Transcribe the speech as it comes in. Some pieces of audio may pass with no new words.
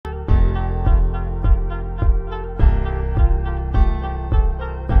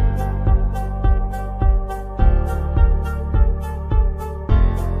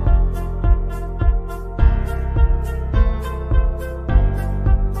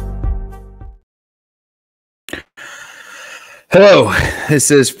Hello, this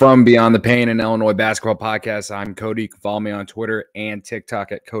is From Beyond The Paign, an Illinois basketball podcast. I'm Cody. You can follow me on Twitter and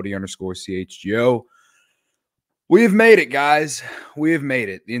TikTok at Cody_CHGO. We have made it, guys. We have made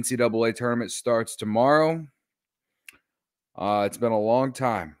it. The NCAA Tournament starts tomorrow. It's been a long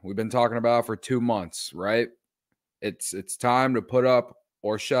time. We've been talking about it for 2 months, right? It's time to put up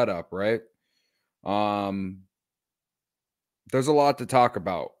or shut up, right? There's a lot to talk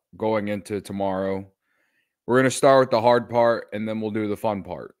about going into tomorrow. We're going to start with the hard part, and then we'll do the fun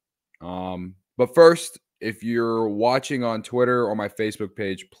part. But first, if you're watching on Twitter or my Facebook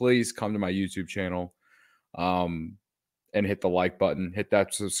page, please come to my YouTube channel and hit the like button, hit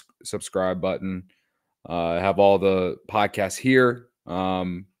that subscribe button. Have all the podcasts here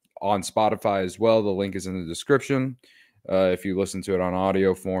on Spotify as well. The link is in the description if you listen to it on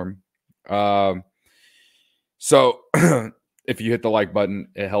audio form. So if you hit the like button,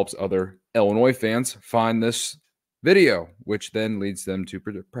 it helps other Illinois fans find this video, which then leads them to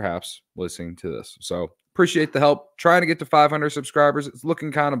perhaps listening to this. So appreciate the help. Trying to get to 500 subscribers. It's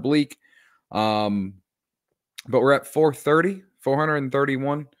looking kind of bleak. But we're at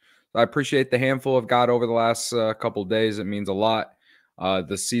 431. I appreciate the handful I've got over the last couple of days. It means a lot.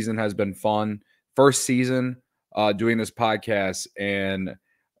 The season has been fun. First season doing this podcast, and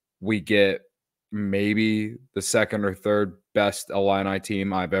we get maybe the second or third best Illini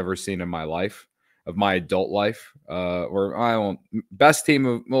team I've ever seen in my life, of my adult life. Or I don't best team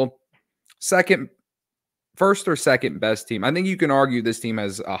of first or second best team. I think you can argue this team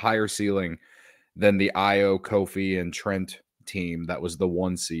has a higher ceiling than the Io, Kofi, and Trent team that was the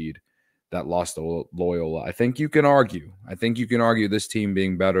 1 seed that lost to Loyola. I think you can argue. This team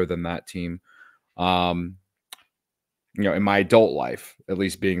being better than that team. In my adult life, at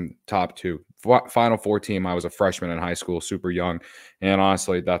least being top 2. Final 4 team, I was a freshman in high school, super young. And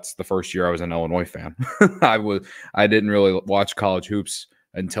honestly, that's the first year I was an Illinois fan. I didn't really watch college hoops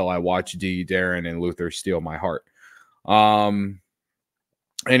until I watched D, Darren, and Luther steal my heart.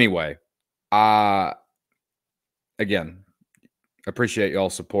 Anyway, again, appreciate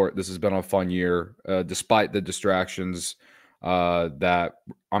y'all's support. This has been a fun year, despite the distractions that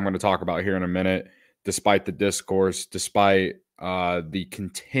I'm going to talk about here in a minute. Despite the discourse, despite the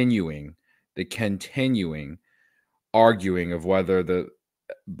continuing arguing of whether the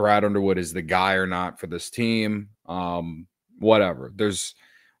Brad Underwood is the guy or not for this team, whatever.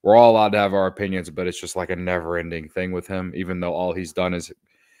 We're all allowed to have our opinions, but it's just like a never-ending thing with him, even though all he's done is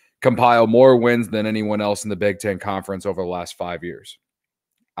compile more wins than anyone else in the Big Ten Conference over the last 5 years.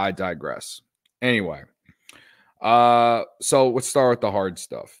 I digress. Anyway, so let's start with the hard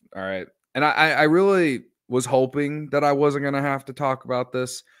stuff, all right? And I really was hoping that I wasn't going to have to talk about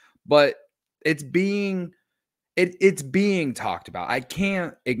this, but it's being talked about. I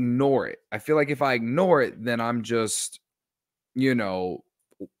can't ignore it. I feel like if I ignore it, then I'm just, looking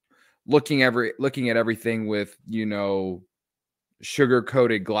at everything with,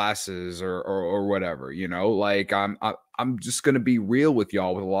 sugar-coated glasses or whatever, like I'm just going to be real with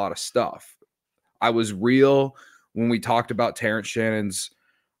y'all with a lot of stuff. I was real when we talked about Terrence Shannon's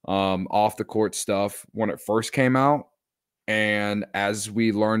off the court stuff when it first came out, and as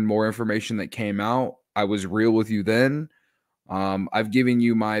we learned more information that came out, I was real with you then. I've given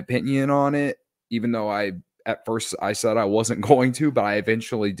you my opinion on it, even though at first I said I wasn't going to, but I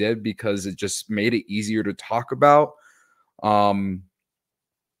eventually did because it just made it easier to talk about. The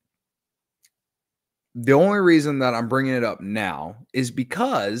only reason that I'm bringing it up now is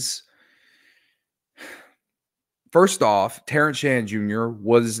because, first off, Terrence Shannon Jr.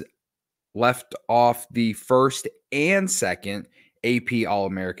 was left off the first and second AP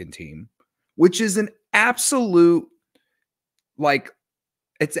All-American team, which is an absolute,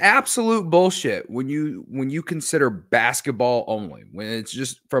 it's absolute bullshit when you consider basketball only. When it's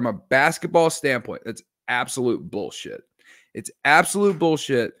just from a basketball standpoint, it's absolute bullshit. It's absolute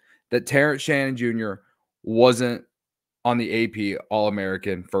bullshit that Terrence Shannon Jr. wasn't on the AP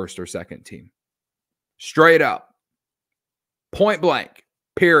All-American first or second team. Straight up. Point blank,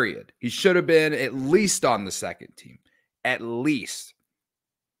 period. He should have been at least on the second team. At least.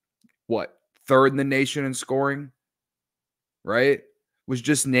 What? Third in the nation in scoring? Right? Was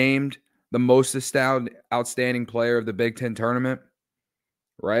just named the most outstanding player of the Big Ten tournament.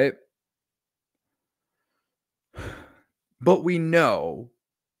 Right? But we know,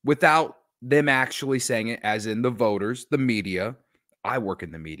 without them actually saying it, as in the voters, the media. I work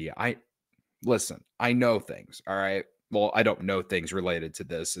in the media. I know things, all right? Well, I don't know things related to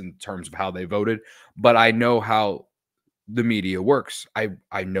this in terms of how they voted, but I know how the media works. I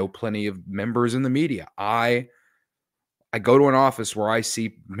know plenty of members in the media. I go to an office where I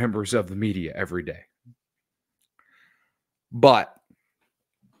see members of the media every day. But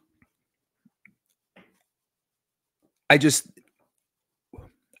I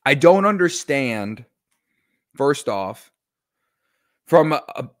don't understand, first off,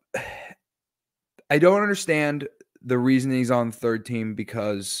 I don't understand the reason he's on the third team,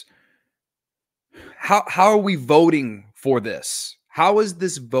 because how are we voting for this? How is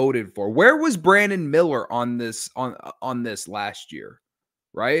this voted for? Where was Brandon Miller on this last year,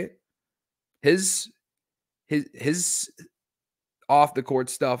 right? His off the court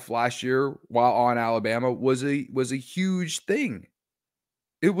stuff last year while on Alabama was a huge thing.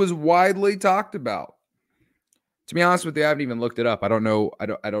 It was widely talked about. To be honest with you, I haven't even looked it up. I don't know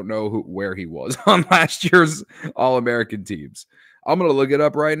where he was on last year's All-American teams. I'm gonna look it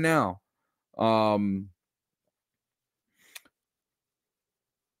up right now.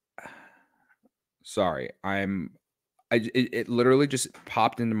 Sorry, it literally just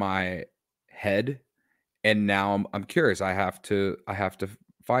popped into my head, and now I'm curious. I have to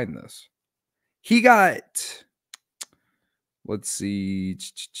find this. He got, let's see,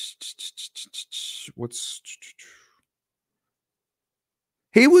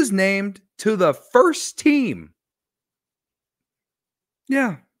 he was named to the first team.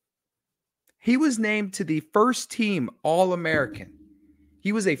 Yeah. He was named to the first team All-American.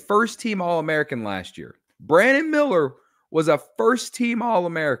 He was a first team All-American last year. Brandon Miller was a first team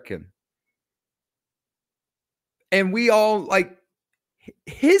All-American. And we all like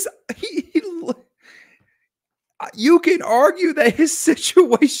you can argue that his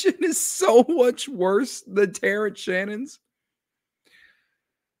situation is so much worse than Terrence Shannon's.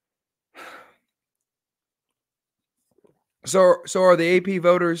 So are the AP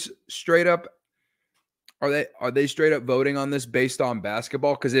voters straight up? Are they straight up voting on this based on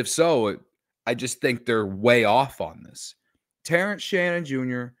basketball? Because if so, I just think they're way off on this. Terrence Shannon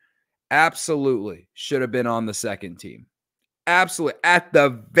Jr. absolutely should have been on the second team. Absolutely. At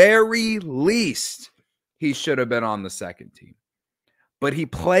the very least, he should have been on the second team. But he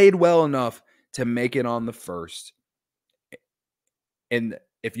played well enough to make it on the first. And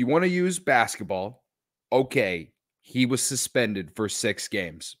if you want to use basketball, okay, he was suspended for 6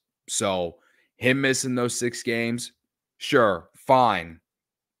 games. So him missing those 6 games, sure, fine.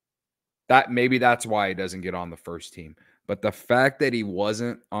 Maybe that's why he doesn't get on the first team. But the fact that he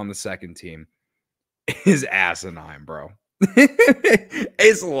wasn't on the second team is asinine, bro.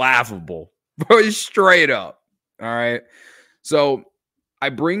 It's laughable, bro. Straight up. All right. So I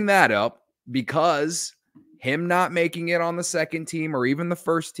bring that up because him not making it on the second team or even the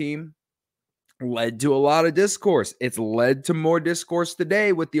first team led to a lot of discourse. It's led to more discourse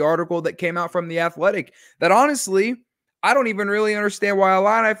today with the article that came out from The Athletic that honestly, I don't even really understand why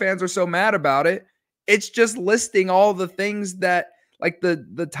Illini fans are so mad about it. It's just listing all the things that, like the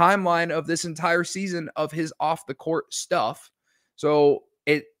timeline of this entire season of his off the court stuff. So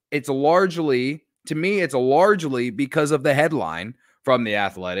it's largely, to me, it's largely because of the headline from The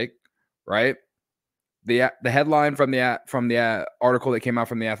Athletic, right? The headline from the article that came out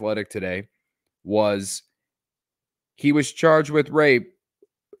from The Athletic today was, he was charged with rape,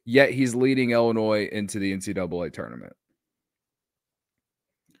 yet he's leading Illinois into the NCAA tournament.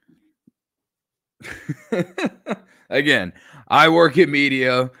 Again, I work in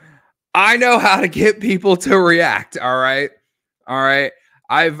media. I know how to get people to react. All right.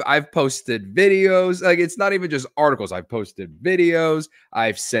 I've posted videos. Like, it's not even just articles. I've posted videos.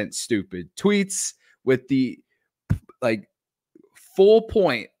 I've sent stupid tweets with the full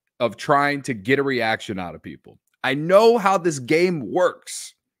point of trying to get a reaction out of people. I know how this game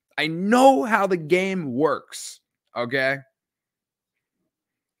works. I know how the game works. Okay.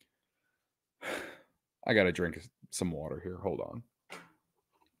 I got to drink some water here. Hold on.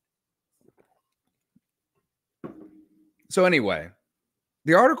 So anyway,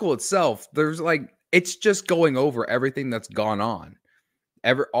 the article itself, it's just going over everything that's gone on.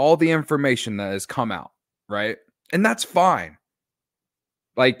 All the information that has come out, right? And that's fine.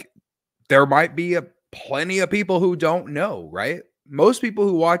 Like, there might be plenty of people who don't know, right? Most people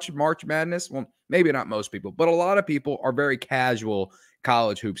who watch March Madness, well, maybe not most people, but a lot of people are very casual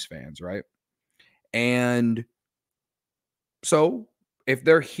college hoops fans, right? And so if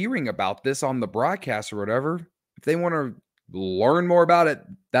they're hearing about this on the broadcast or whatever, if they want to learn more about it,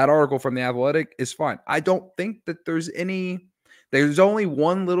 that article from The Athletic is fine. I don't think that there's only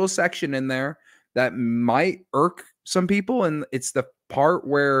one little section in there that might irk some people. And it's the part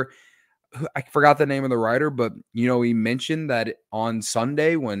where, I forgot the name of the writer, but, he mentioned that on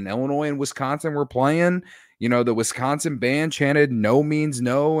Sunday when Illinois and Wisconsin were playing, the Wisconsin band chanted "no means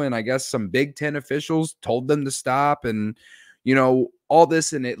no." And I guess some Big Ten officials told them to stop, and, all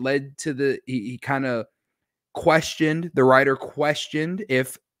this. And it led to he kind of the writer questioned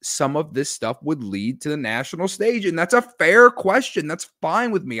if some of this stuff would lead to the national stage. And that's a fair question. That's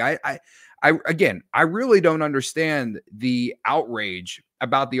fine with me. Again, I really don't understand the outrage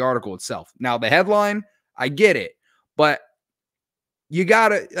about the article itself. Now, the headline, I get it, but you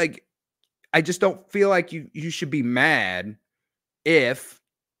gotta, like, I just don't feel like you should be mad if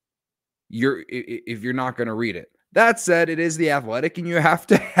you're not going to read it. That said, it is The Athletic, and you have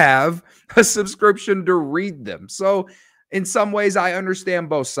to have a subscription to read them. So in some ways, I understand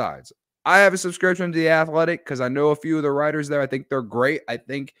both sides. I have a subscription to The Athletic because I know a few of the writers there. I think they're great. I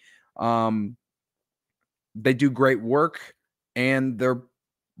think they do great work, and their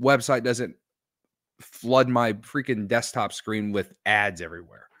website doesn't flood my freaking desktop screen with ads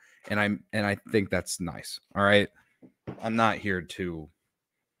everywhere. And I think that's nice. All right. I'm not here to,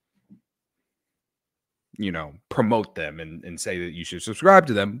 promote them and say that you should subscribe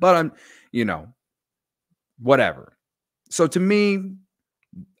to them, but I'm, whatever. So to me,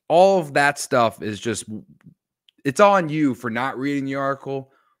 all of that stuff is just, it's on you for not reading the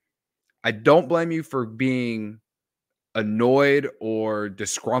article. I don't blame you for being annoyed or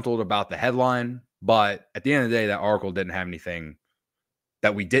disgruntled about the headline, but at the end of the day, that article didn't have anything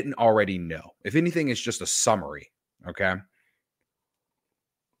that we didn't already know. If anything, it's just a summary. Okay.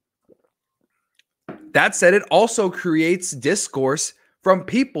 That said, it also creates discourse from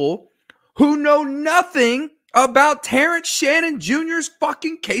people who know nothing about Terrence Shannon Jr.'s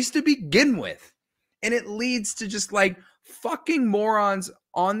fucking case to begin with. And it leads to just like fucking morons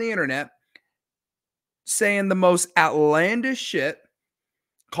on the internet saying the most outlandish shit,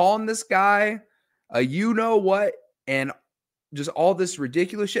 calling this guy a you-know-what, and just all this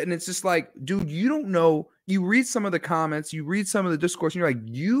ridiculous shit. And it's just like, dude, you don't know. You read some of the comments, you read some of the discourse, and you're like,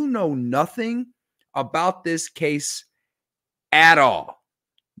 you know nothing about this case at all.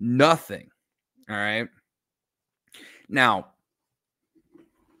 Nothing. All right. Now,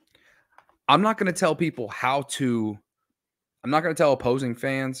 I'm not going to tell people I'm not going to tell opposing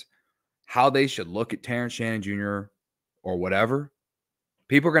fans how they should look at Terrence Shannon Jr. or whatever.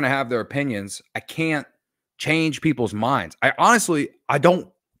 People are going to have their opinions. I can't change people's minds. I don't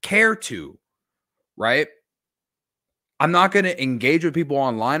care to, right? I'm not going to engage with people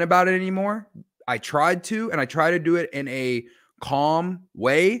online about it anymore. I tried to, and I try to do it in a calm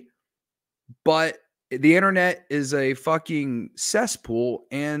way, but the internet is a fucking cesspool,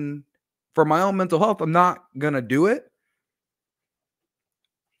 and for my own mental health, I'm not going to do it.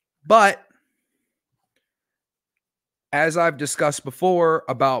 But as I've discussed before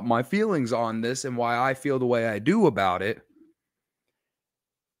about my feelings on this and why I feel the way I do about it,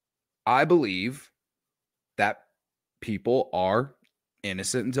 I believe that people are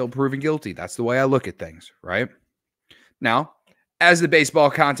innocent until proven guilty. That's the way I look at things, right? Now, as the baseball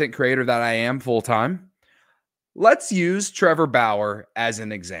content creator that I am full-time, let's use Trevor Bauer as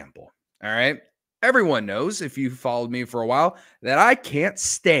an example, all right? Everyone knows, if you've followed me for a while, that I can't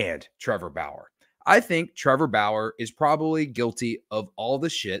stand Trevor Bauer. I think Trevor Bauer is probably guilty of all the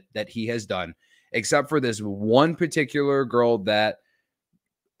shit that he has done, except for this one particular girl that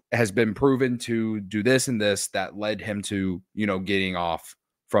has been proven to do this and this that led him to, getting off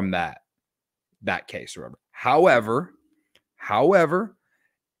from that case. However,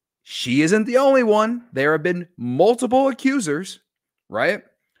 she isn't the only one. There have been multiple accusers, right?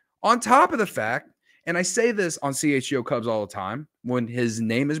 On top of the fact, and I say this on CHGO Cubs all the time when his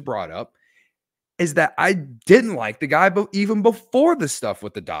name is brought up, is that I didn't like the guy even before the stuff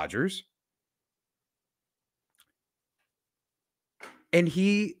with the Dodgers. And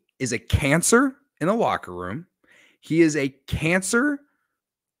he is a cancer in the locker room. He is a cancer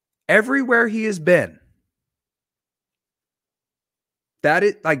everywhere he has been.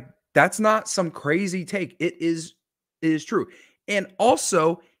 That's not some crazy take. It is true. And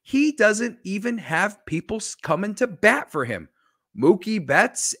also, he doesn't even have people coming to bat for him. Mookie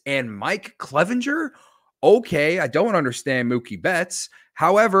Betts and Mike Clevinger. Okay, I don't understand Mookie Betts.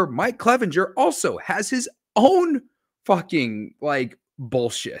 However, Mike Clevinger also has his own fucking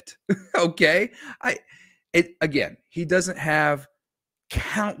bullshit. Okay. Again, he doesn't have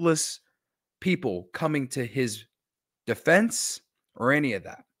countless people coming to his defense or any of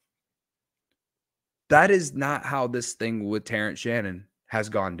that. That is not how this thing with Terrence Shannon has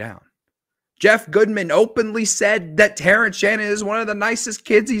gone down. Jeff Goodman openly said that Terrence Shannon is one of the nicest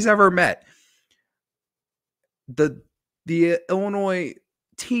kids he's ever met. The Illinois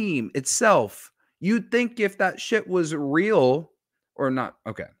team itself, you'd think if that shit was real or not,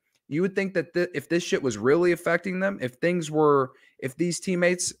 okay, you would think that if this shit was really affecting them, if these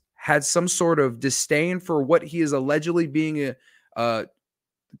teammates had some sort of disdain for what he is allegedly being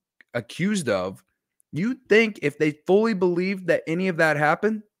accused of, You think if they fully believed that any of that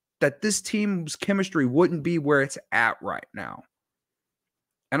happened, that this team's chemistry wouldn't be where it's at right now.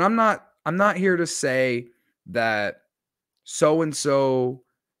 And I'm not here to say that so and so,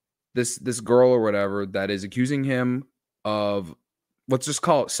 this girl or whatever that is accusing him of, let's just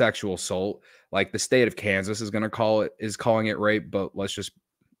call it sexual assault, like the state of Kansas is calling it rape, but let's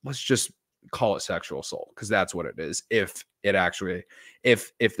just call it sexual assault, because that's what it is. If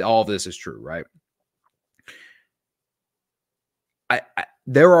all of this is true, right?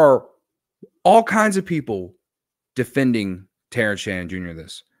 There are all kinds of people defending Terrence Shannon Jr.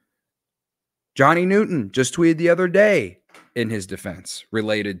 This Johnny Newton just tweeted the other day in his defense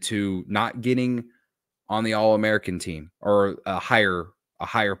related to not getting on the All-American team or a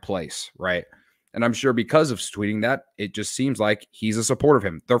higher place, right? And I'm sure because of tweeting that, it just seems like he's a supporter of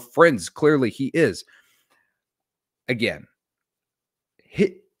him. They're friends. Clearly he is. Again,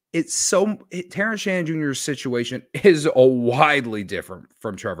 Terrence Shannon Jr.'s situation is widely different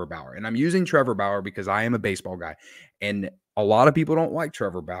from Trevor Bauer. And I'm using Trevor Bauer because I am a baseball guy. And a lot of people don't like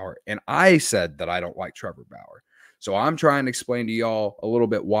Trevor Bauer. And I said that I don't like Trevor Bauer. So I'm trying to explain to y'all a little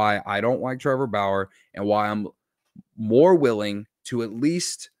bit why I don't like Trevor Bauer and why I'm more willing to at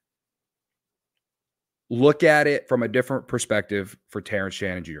least look at it from a different perspective for Terrence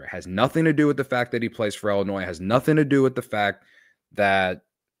Shannon Jr. It has nothing to do with the fact that he plays for Illinois. It has nothing to do with the fact that,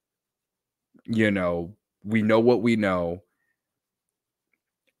 we know what we know.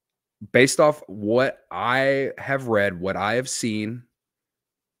 Based off what I have read, what I have seen,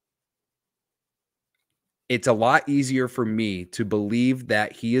 it's a lot easier for me to believe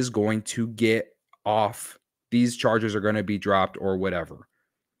that he is going to get off. These charges are going to be dropped or whatever.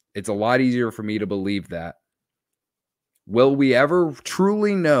 It's a lot easier for me to believe that. Will we ever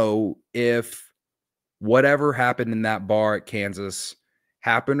truly know if whatever happened in that bar at Kansas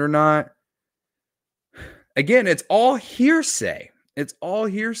happened or not? Again, it's all hearsay. It's all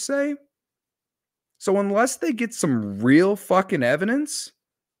hearsay. So unless they get some real fucking evidence,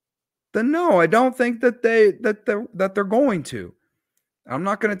 then no, I don't think that they're going to. I'm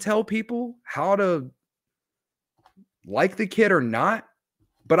not going to tell people how to like the kid or not,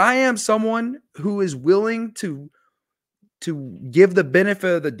 but I am someone who is willing to give the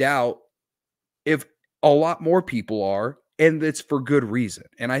benefit of the doubt if a lot more people are, and it's for good reason.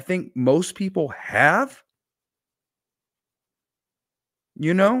 And I think most people have.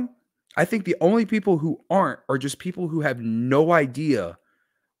 I think the only people who aren't are just people who have no idea,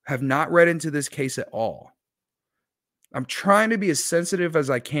 have not read into this case at all. I'm trying to be as sensitive as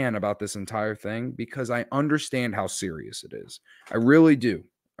I can about this entire thing because I understand how serious it is. I really do.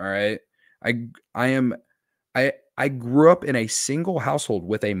 All right. I grew up in a single household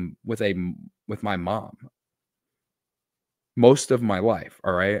with my mom most of my life.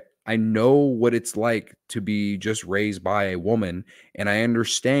 All right. I know what it's like to be just raised by a woman, and I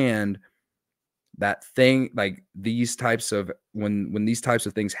understand that thing, like these types of when these types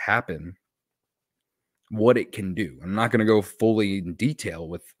of things happen, what it can do. I'm not going to go fully in detail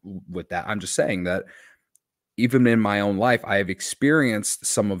with that. I'm just saying that even in my own life, I have experienced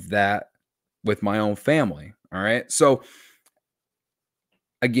some of that with my own family. All right. So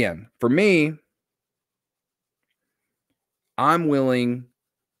again, for me, I'm willing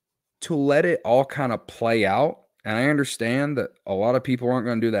to let it all kind of play out. And I understand that a lot of people aren't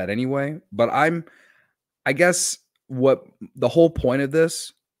going to do that anyway. But I guess what the whole point of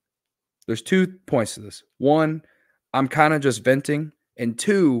this, there's 2 points to this. One, I'm kind of just venting. And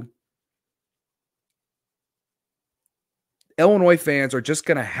 2, Illinois fans are just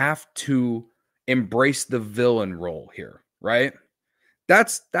going to have to embrace the villain role here, right?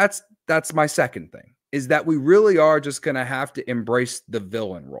 That's my second thing, is that we really are just going to have to embrace the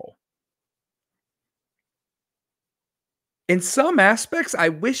villain role. In some aspects, I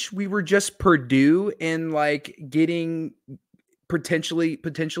wish we were just Purdue and like potentially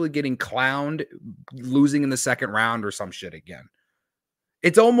getting clowned, losing in the second round or some shit again.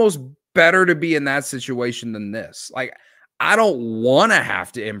 It's almost better to be in that situation than this. Like, I don't want to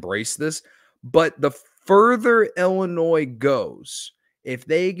have to embrace this, but the further Illinois goes, if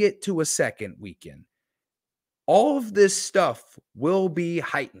they get to a second weekend, all of this stuff will be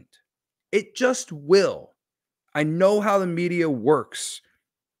heightened. It just will. I know how the media works.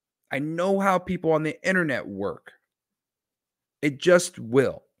 I know how people on the internet work. It just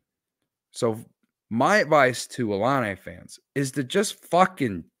will. So my advice to Illini fans is to just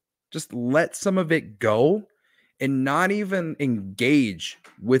let some of it go and not even engage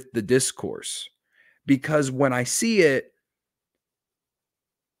with the discourse. Because when I see it,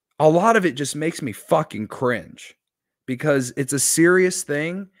 a lot of it just makes me fucking cringe, because it's a serious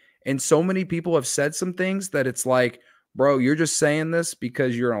thing. And so many people have said some things that it's like, bro, you're just saying this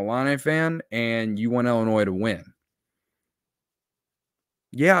because you're an Illini fan and you want Illinois to win.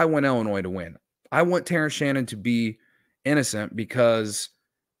 Yeah, I want Illinois to win. I want Terrence Shannon to be innocent because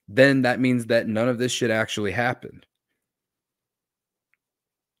then that means that none of this shit actually happened.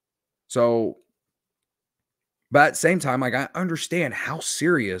 So, but at the same time, like, I understand how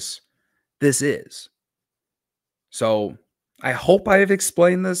serious this is. So I hope I have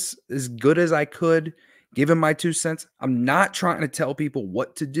explained this as good as I could, given my 2 cents. I'm not trying to tell people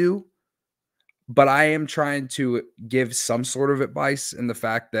what to do, but I am trying to give some sort of advice in the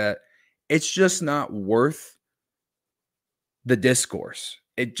fact that it's just not worth the discourse.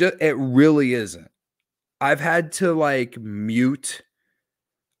 It really isn't. I've had to like mute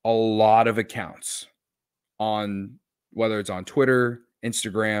a lot of accounts on whether it's on Twitter,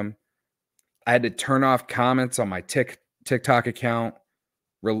 Instagram. I had to turn off comments on my TikTok account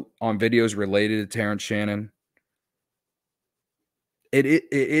on videos related to Terrence Shannon. It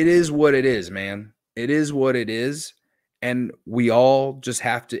is what it is, man. It is what it is. And we all just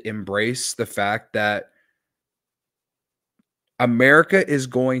have to embrace the fact that America is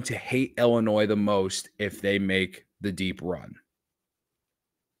going to hate Illinois the most if they make the deep run.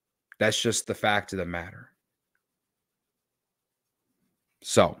 That's just the fact of the matter.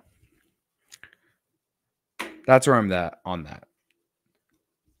 So that's where I'm at on that.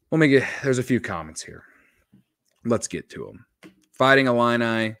 There's a few comments here. Let's get to them. Fighting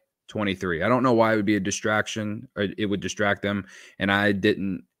Illini 23. I don't know why it would be a distraction. Or it would distract them, and it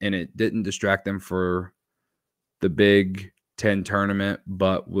didn't distract them for the Big Ten tournament,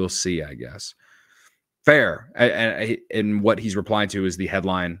 but we'll see, I guess. Fair. And what he's replying to is the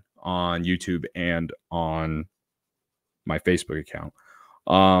headline on YouTube and on my Facebook account.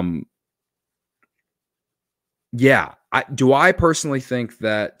 Yeah. Do I personally think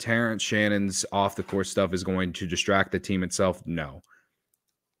that Terrence Shannon's off the court stuff is going to distract the team itself? No,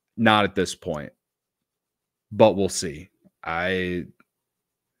 not at this point, but we'll see.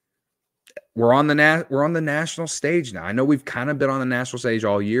 We're on the national stage now. I know we've kind of been on the national stage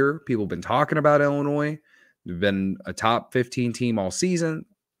all year. People have been talking about Illinois. We've been a top 15 team all season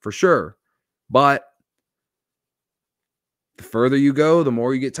for sure. But the further you go, the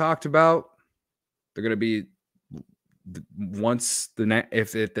more you get talked about. They're going to be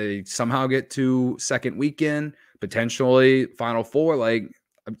if they somehow get to second weekend, potentially Final Four, like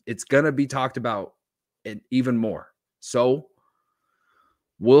it's going to be talked about even more. So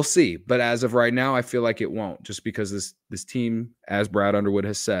we'll see. But as of right now, I feel like it won't, just because this team, as Brad Underwood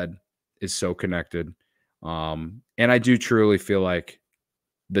has said, is so connected. And I do truly feel like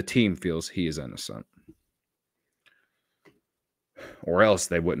the team feels he is innocent. Or else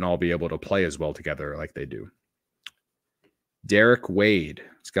they wouldn't all be able to play as well together like they do. Derek Wade.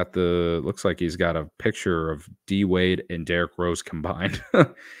 Looks like he's got a picture of D Wade and Derrick Rose combined.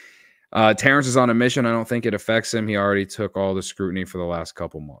 Terrence is on a mission. I don't think it affects him. He already took all the scrutiny for the last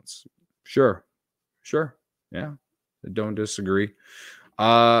couple months. Sure. Yeah. I don't disagree.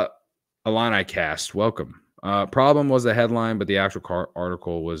 Illini Cast, welcome. Problem was the headline, but the actual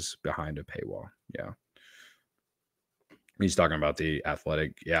article was behind a paywall. Yeah. He's talking about the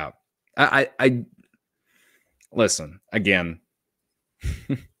Athletic. Yeah. I listen, again,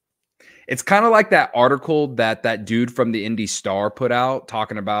 it's kind of like that article that dude from the Indy Star put out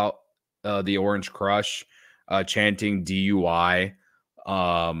talking about the Orange Crush chanting DUI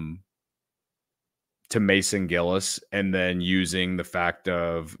to Mason Gillis, and then using the fact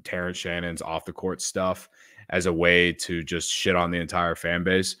of Terrence Shannon's off the court stuff as a way to just shit on the entire fan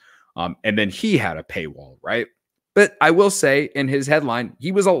base. And then he had a paywall, right? But I will say in his headline,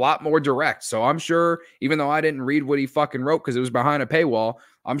 he was a lot more direct. So I'm sure, even though I didn't read what he fucking wrote because it was behind a paywall,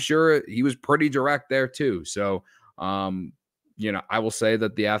 I'm sure he was pretty direct there too. So, I will say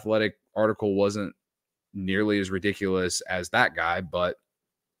that the Athletic article wasn't nearly as ridiculous as that guy, but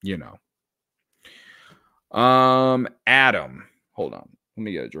Adam, hold on. Let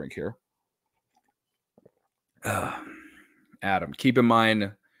me get a drink here. Adam, keep in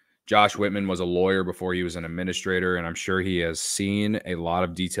mind, Josh Whitman was a lawyer before he was an administrator, and I'm sure he has seen a lot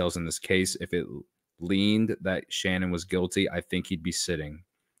of details in this case. If it leaned that Shannon was guilty, I think he'd be sitting,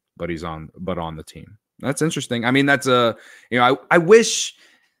 but on the team. That's interesting. I mean, that's I wish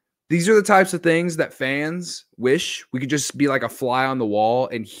these are the types of things that fans wish we could just be like a fly on the wall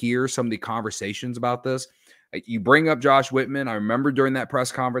and hear some of the conversations about this. Like, you bring up Josh Whitman. I remember during that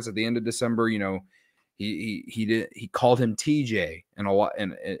press conference at the end of December, he called him TJ and a lot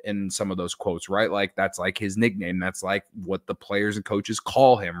in some of those quotes, right? Like, that's like his nickname. That's like what the players and coaches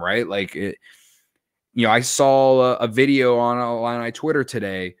call him, right? Like, I saw a video on Illini Twitter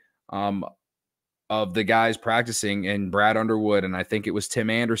today of the guys practicing, and Brad Underwood, and I think it was Tim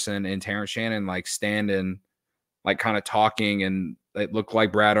Anderson and Terrence Shannon, like standing, like kind of talking, and it looked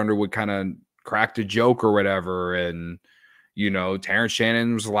like Brad Underwood kind of cracked a joke or whatever, and Terrence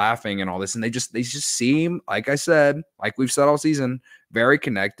Shannon was laughing and all this, and they just seem, like I said, like we've said all season, very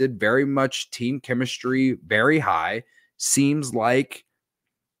connected, very much team chemistry, very high. Seems like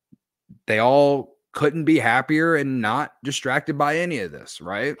they all couldn't be happier and not distracted by any of this,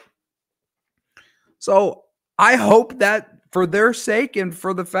 right? So I hope that for their sake and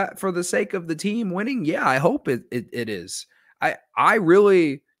for the sake of the team winning, yeah, I hope it is. I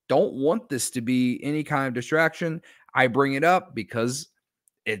really don't want this to be any kind of distraction. I bring it up because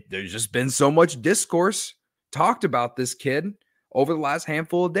there's just been so much discourse talked about this kid over the last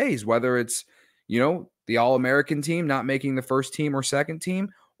handful of days, whether it's, the All-American team not making the first team or second team,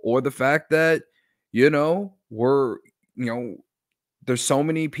 or the fact that, there's so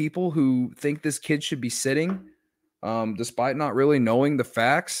many people who think this kid should be sitting, despite not really knowing the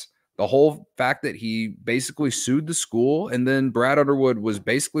facts. The whole fact that he basically sued the school, and then Brad Underwood was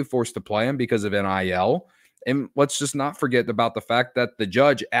basically forced to play him because of NIL. And let's just not forget about the fact that the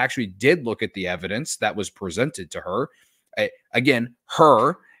judge actually did look at the evidence that was presented to her. Again,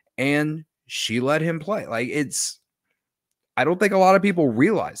 and she let him play. Like, I don't think a lot of people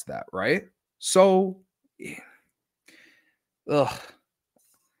realize that, right? So,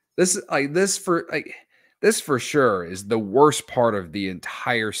 this for sure is the worst part of the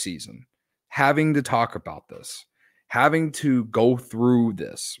entire season. Having to talk about this, having to go through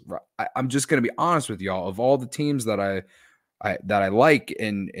this. I'm just going to be honest with y'all. Of all the teams that I like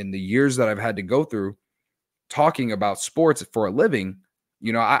in the years that I've had to go through talking about sports for a living,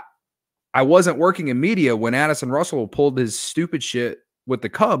 I wasn't working in media when Addison Russell pulled his stupid shit with the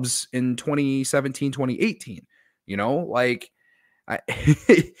Cubs in 2017, 2018.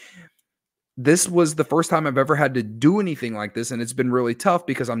 This was the first time I've ever had to do anything like this, and it's been really tough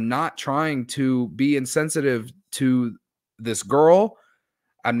because I'm not trying to be insensitive to this girl.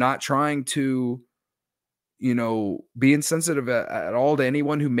 I'm not trying to, be insensitive at all to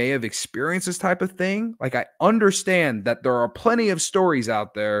anyone who may have experienced this type of thing. Like, I understand that there are plenty of stories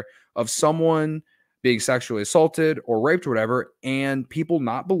out there of someone being sexually assaulted or raped or whatever, and people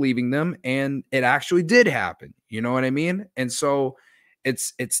not believing them, and it actually did happen. You know what I mean? And so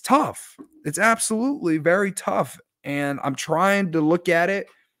it's tough. It's absolutely very tough. And I'm trying to look at it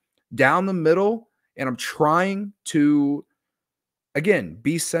down the middle, and I'm trying to, again,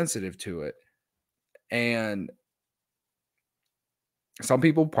 be sensitive to it. And some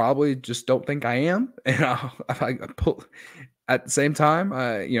people probably just don't think I am. And at the same time,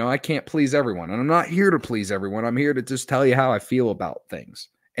 I can't please everyone. And I'm not here to please everyone. I'm here to just tell you how I feel about things.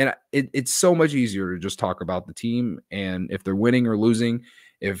 And it's so much easier to just talk about the team and if they're winning or losing,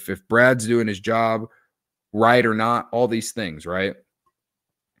 if Brad's doing his job right or not, all these things, right?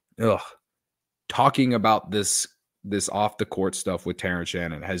 Talking about this off the court stuff with Terrence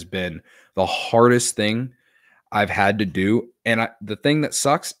Shannon has been the hardest thing I've had to do. And the thing that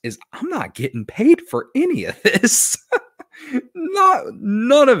sucks is I'm not getting paid for any of this.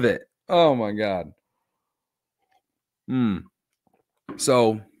 None of it. Oh my God.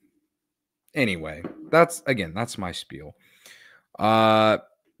 So anyway, that's my spiel.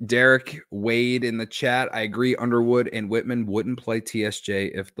 Derek Wade in the chat. I agree. Underwood and Whitman wouldn't play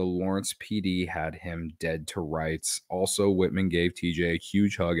TSJ if the Lawrence PD had him dead to rights. Also, Whitman gave TJ a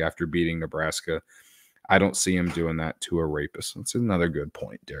huge hug after beating Nebraska. I don't see him doing that to a rapist. That's another good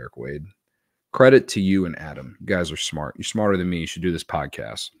point, Derek Wade. Credit to you and Adam. You guys are smart. You're smarter than me. You should do this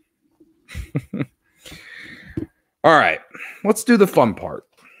podcast. All right. Let's do the fun part.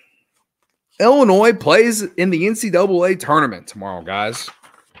 Illinois plays in the NCAA tournament tomorrow, guys.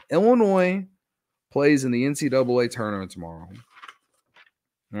 Illinois plays in the NCAA tournament tomorrow.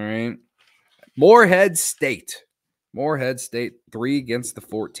 All right. Morehead State. 3 against the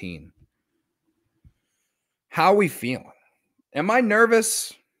 14. How are we feeling? Am I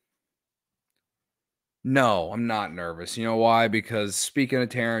nervous? No, I'm not nervous. You know why? Because speaking of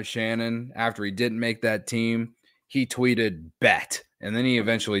Terrence Shannon, after he didn't make that team, he tweeted bet. And then he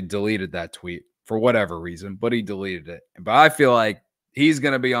eventually deleted that tweet for whatever reason, but he deleted it. But I feel like he's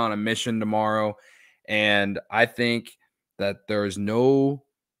going to be on a mission tomorrow. And I think that there's no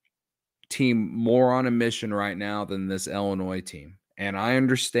team more on a mission right now than this Illinois team. And I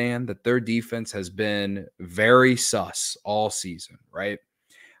understand that their defense has been very sus all season, right?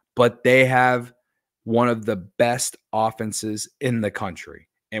 But they have one of the best offenses in the country.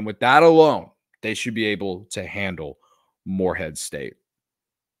 And with that alone, they should be able to handle Morehead State.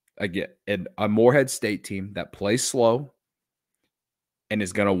 Again, a Morehead State team that plays slow and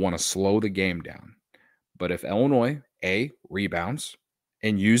is going to want to slow the game down. But if Illinois, rebounds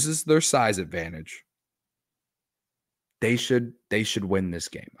and uses their size advantage, they should win this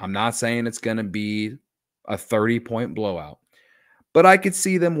game. I'm not saying it's going to be a 30-point blowout, but I could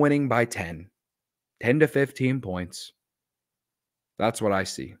see them winning by 10 to 15 points. That's what I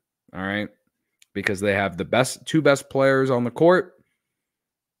see. All right. Because they have the two best players on the court.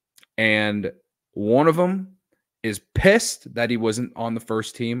 And one of them is pissed that he wasn't on the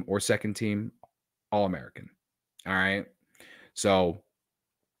first team or second team All-American. All right. So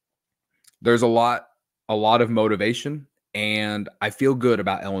there's a lot of motivation, and I feel good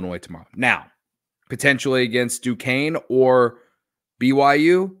about Illinois tomorrow. Now, potentially against Duquesne or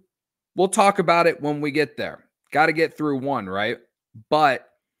BYU, we'll talk about it when we get there. Got to get through one, right? But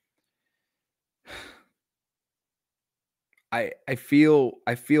I feel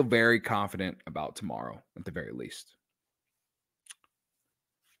very confident about tomorrow at the very least.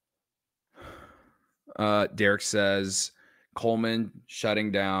 Derek says Coleman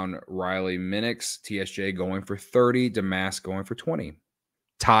shutting down Riley Minix, TSJ going for 30, Damask going for 20.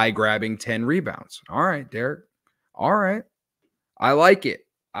 Ty grabbing 10 rebounds. All right, Derek. All right. I like it.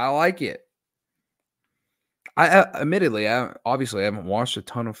 I admittedly, obviously haven't watched a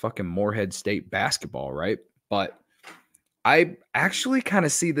ton of fucking Morehead State basketball, right? But I actually kind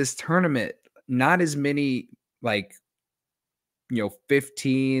of see this tournament not as many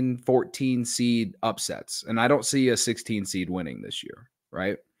 15, 14 seed upsets. And I don't see a 16 seed winning this year,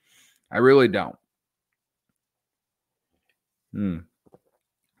 right? I really don't.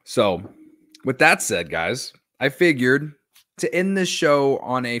 So with that said, guys, I figured to end this show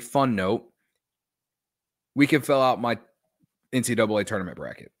on a fun note, we can fill out my NCAA tournament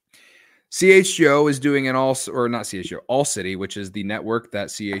bracket. CHGO is doing an All City, which is the network that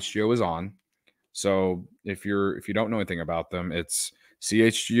CHGO is on. So if you don't know anything about them, it's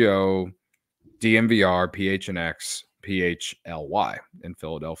CHGO, DMVR, PHNX, PHLY in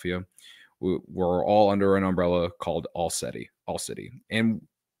Philadelphia. We're all under an umbrella called All City. And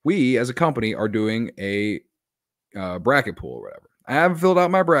we, as a company, are doing a bracket pool or whatever. I haven't filled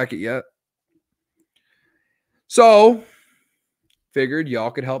out my bracket yet. So figured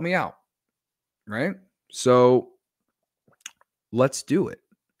y'all could help me out, right? So let's do it.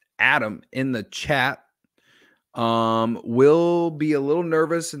 Adam in the chat will be a little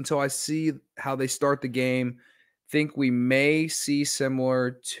nervous until I see how they start the game. Think we may see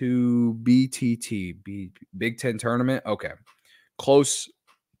similar to BTT, Big Ten Tournament. Okay. Close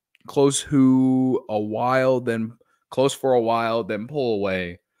for a while, then pull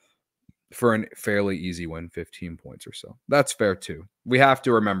away for a fairly easy win, 15 points or so. That's fair too. We have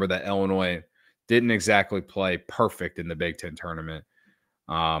to remember that Illinois didn't exactly play perfect in the Big Ten Tournament.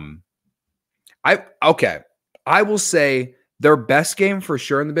 I will say their best game for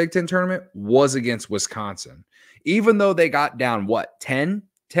sure in the Big Ten Tournament was against Wisconsin. Even though they got down, 10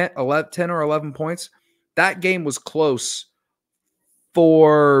 or 11 points, that game was close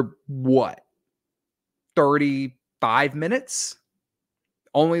for 35 minutes?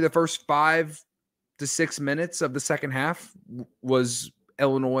 Only the first 5 to 6 minutes of the second half was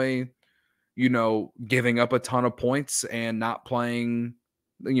Illinois, giving up a ton of points and not playing,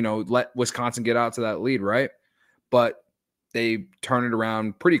 let Wisconsin get out to that lead, right? But they turned it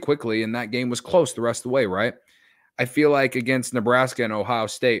around pretty quickly, and that game was close the rest of the way, right? I feel like against Nebraska and Ohio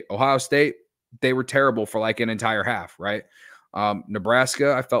State, they were terrible for like an entire half, right?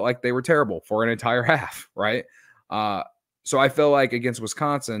 Nebraska, I felt like they were terrible for an entire half, right? So I feel like against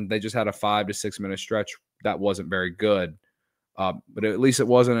Wisconsin, they just had a 5 to 6 minute stretch that wasn't very good. But at least it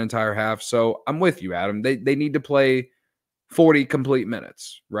wasn't an entire half. So I'm with you, Adam. They need to play 40 complete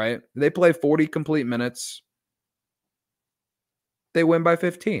minutes, right? They play 40 complete minutes. They win by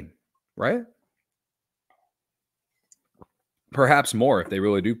 15, right? Perhaps more if they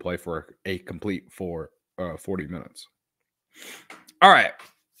really do play for a complete 40 minutes. All right.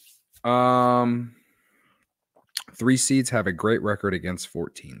 3 seeds have a great record against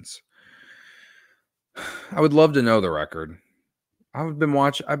 14s. I would love to know the record. I've been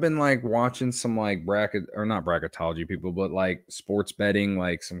watching some bracket, or not bracketology people, but like sports betting,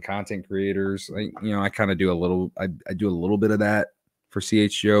 like some content creators. I kind of do a little. I do a little bit of that for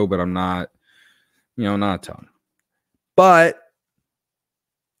CHGO, but I'm not, not a ton. But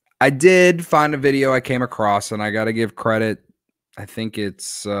I did find a video I came across, and I got to give credit. I think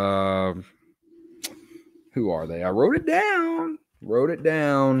it's who are they? I wrote it down.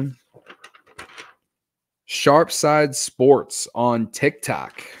 Sharpside Sports on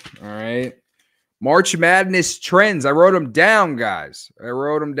TikTok. All right. March Madness trends. I wrote them down, guys. All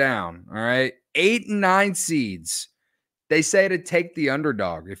right. 8 and 9 seeds. They say to take the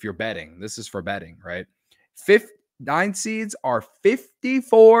underdog if you're betting. This is for betting, right? 9 seeds are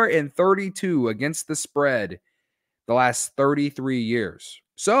 54-32 against the spread the last 33 years.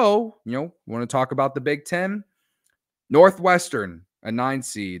 So, want to talk about the Big Ten? Northwestern, a 9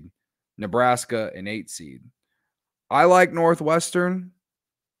 seed. Nebraska, an 8 seed. I like Northwestern.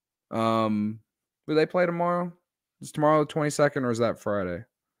 Do they play tomorrow? Is tomorrow the 22nd or is that Friday?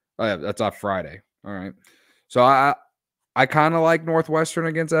 Oh, yeah, that's off Friday. All right. So I kind of like Northwestern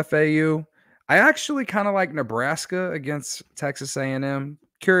against FAU. I actually kind of like Nebraska against Texas A&M.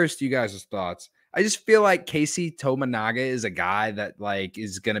 Curious to you guys' thoughts. I just feel like Casey Tominaga is a guy that like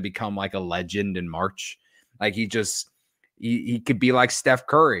is going to become like a legend in March. Like he could be like Steph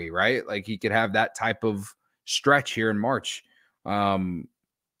Curry, right? Like he could have that type of stretch here in March. And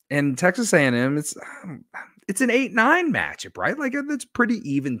Texas A&M, it's an 8-9 matchup, right? Like it's pretty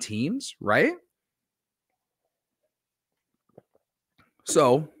even teams, right?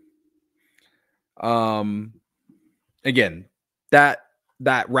 So, again, that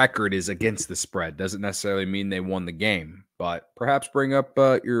record is against the spread. Doesn't necessarily mean they won the game, but perhaps bring up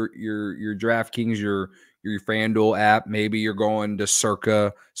your DraftKings, your FanDuel app. Maybe you're going to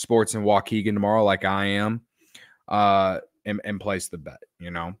Circa Sports in Waukegan tomorrow, like I am, and place the bet.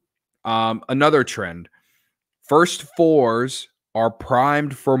 Another trend: first fours are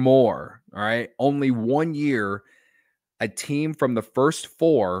primed for more. All right, only 1 year. A team from the first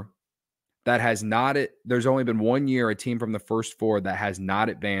four that has not, there's only been 1 year, a team from the first four that has not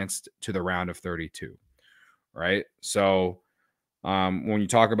advanced to the round of 32, right? So when you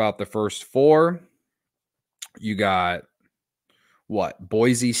talk about the first four, you got what?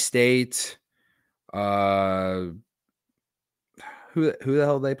 Boise State, who the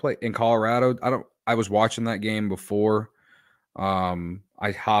hell they play in Colorado? I was watching that game before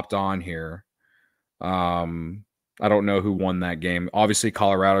I hopped on here. I don't know who won that game. Obviously,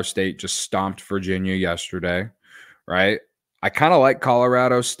 Colorado State just stomped Virginia yesterday, right? I kind of like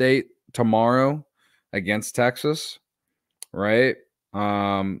Colorado State tomorrow against Texas, right?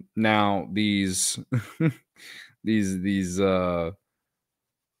 Now these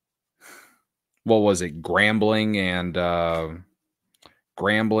what was it? Grambling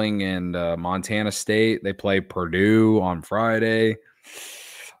and Montana State. They play Purdue on Friday.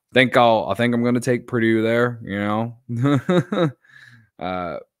 I think I'm going to take Purdue there,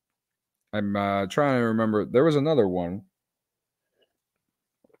 I'm trying to remember. There was another one.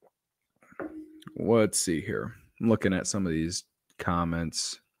 Let's see here. I'm looking at some of these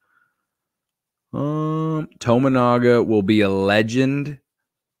comments. Tominaga will be a legend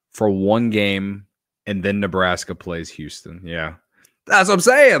for 1 game, and then Nebraska plays Houston. Yeah. That's what I'm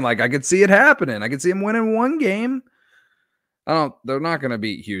saying. Like, I could see it happening. I could see him winning 1 game. They're not going to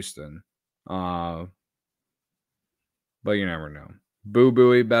beat Houston. But you never know. Boo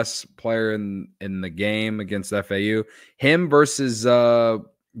Booey, best player in the game against FAU. Him versus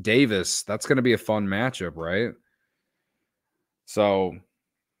Davis. That's going to be a fun matchup, right? So,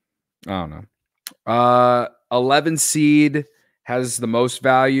 I don't know. 11 seed has the most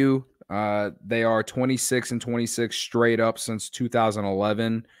value. They are 26-26 straight up since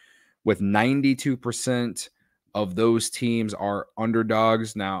 2011, with 92% of those teams are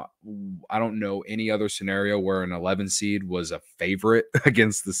underdogs. Now, I don't know any other scenario where an 11 seed was a favorite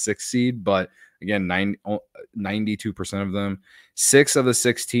against the 6 seed, but again, 92% of them. 6 of the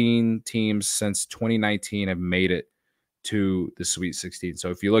 16 teams since 2019 have made it to the Sweet 16. So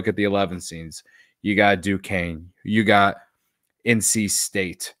if you look at the 11 seeds, you got Duquesne, you got NC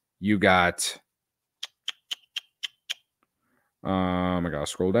State, you got I gotta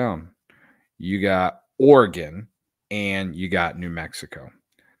scroll down. You got Oregon, and you got New Mexico.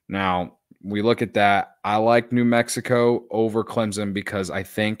 Now, we look at that. I like New Mexico over Clemson because I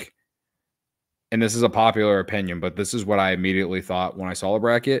think, and this is a popular opinion, but this is what I immediately thought when I saw the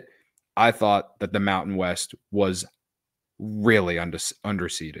bracket. I thought that the Mountain West was really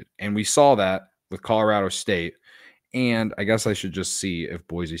underseeded. And we saw that with Colorado State. And I guess I should just see if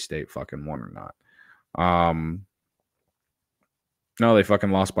Boise State fucking won or not. No, they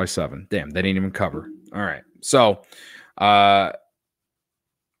fucking lost by 7. Damn, they didn't even cover. All right. So,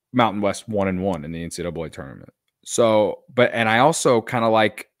 Mountain West 1-1 in the NCAA tournament. So, and I also kind of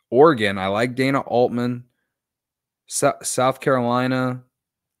like Oregon. I like Dana Altman. South Carolina.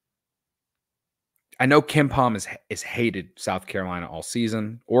 I know Ken Pom is hated South Carolina all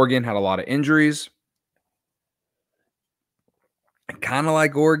season. Oregon had a lot of injuries. I kind of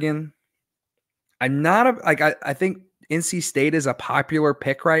like Oregon. I'm not I think NC State is a popular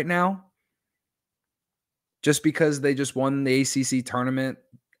pick right now just because they just won the ACC tournament,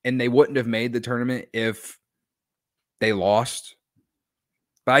 and they wouldn't have made the tournament if They lost.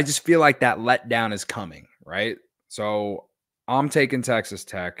 But I just feel like that letdown is coming, right? So I'm taking Texas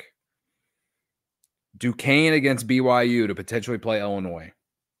Tech. Duquesne against BYU to potentially play Illinois.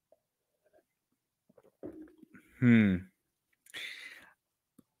 I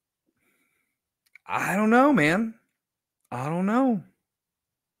don't know, man. I don't know.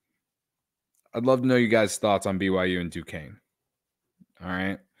 I'd love to know you guys' thoughts on BYU and Duquesne. All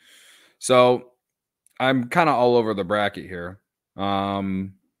right. So I'm kind of all over the bracket here.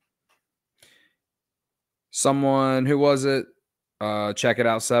 Someone, who was it? Check It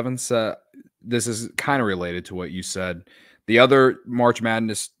Out 7 said, this is kind of related to what you said. The other March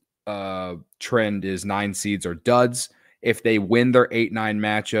Madness trend is 9 seeds are duds. If they win their 8-9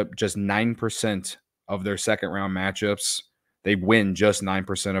 matchup, just 9% of their second round matchups, they win just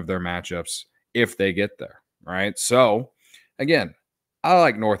 9% of their matchups if they get there, right? So, again, I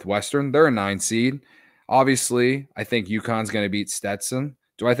like Northwestern. They're a 9 seed. Obviously, I think UConn's going to beat Stetson.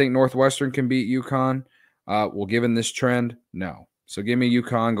 Do I think Northwestern can beat UConn? Well, given this trend, no. So give me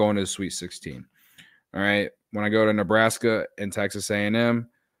UConn going to the Sweet 16. All right. When I go to Nebraska and Texas A&M,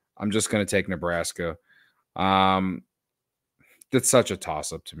 I'm just going to take Nebraska. That's such a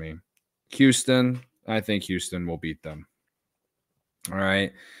toss-up to me. Houston, I think Houston will beat them. All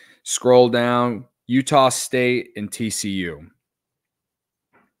right. Scroll down. Utah State and TCU.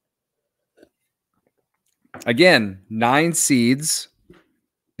 Again, 9 seeds.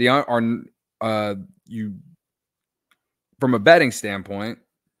 You, from a betting standpoint,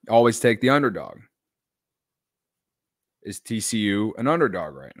 always take the underdog. Is TCU an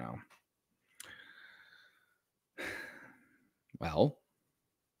underdog right now? Well,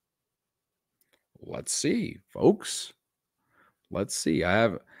 let's see, folks. Let's see.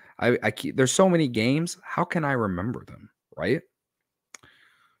 I keep, there's so many games. How can I remember them, right?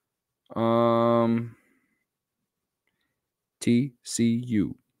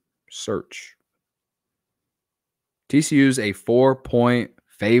 TCU search. TCU's a 4-point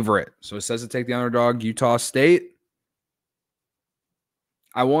favorite. So it says to take the underdog, Utah State.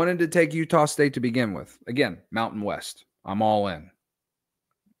 I wanted to take Utah State to begin with. Again, Mountain West. I'm all in.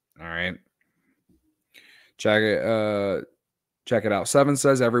 All right. Check it out. 7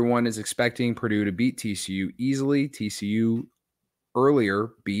 says everyone is expecting Purdue to beat TCU easily. TCU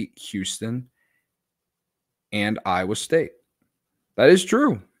earlier beat Houston and Iowa State. That is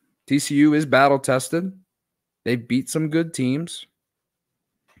true. TCU is battle tested. They beat some good teams.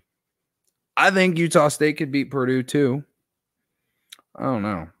 I think Utah State could beat Purdue too. I don't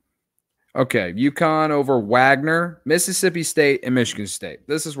know. Okay, UConn over Wagner, Mississippi State, and Michigan State.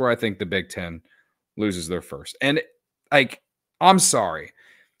 This is where I think the Big Ten loses their first. And, I'm sorry.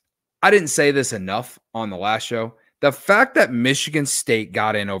 I didn't say this enough on the last show. The fact that Michigan State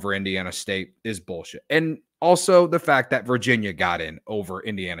got in over Indiana State is bullshit. And also the fact that Virginia got in over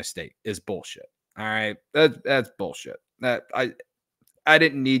Indiana State is bullshit. All right? That's bullshit. I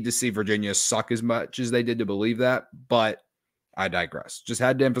didn't need to see Virginia suck as much as they did to believe that, but I digress. Just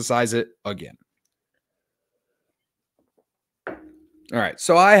had to emphasize it again. All right.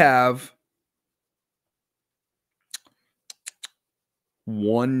 So I have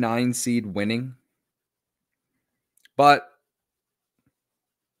 1 9 seed winning, but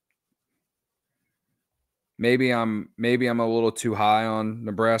maybe I'm a little too high on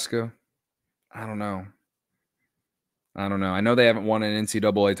Nebraska. I don't know. I know they haven't won an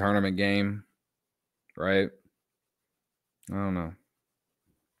NCAA tournament game, right? I don't know.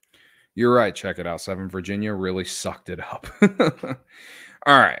 You're right. Check it out. 7 Virginia really sucked it up.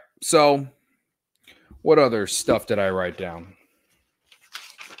 All right. So what other stuff did I write down?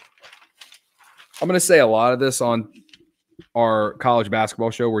 I'm going to say a lot of this on our college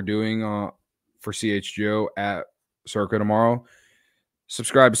basketball show we're doing for CHGO at Circa tomorrow.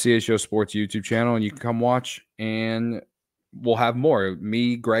 Subscribe to CHGO Sports YouTube channel and you can come watch, and we'll have more.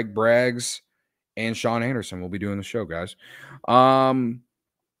 Me, Greg Braggs, and Sean Anderson will be doing the show, guys. All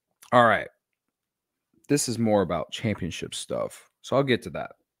right. This is more about championship stuff, so I'll get to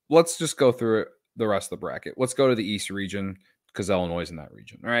that. Let's just go through the rest of the bracket. Let's go to the East region because Illinois is in that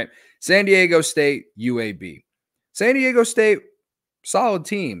region. All right. San Diego State, UAB. San Diego State, solid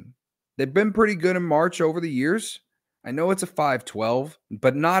team. They've been pretty good in March over the years. I know it's a 5-12,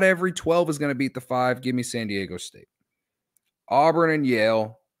 but not every 12 is going to beat the 5. Give me San Diego State. Auburn and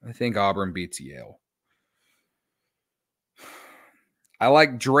Yale. I think Auburn beats Yale. I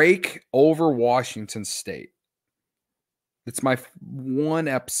like Drake over Washington State. It's my one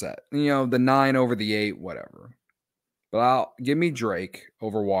upset. The 9 over the 8, whatever. But give me Drake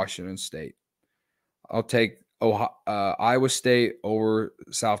over Washington State. I'll take Iowa State over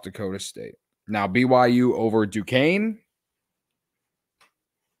South Dakota State. Now, BYU over Duquesne.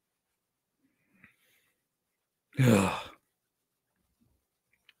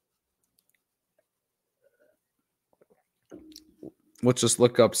 Let's just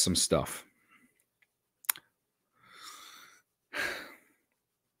look up some stuff.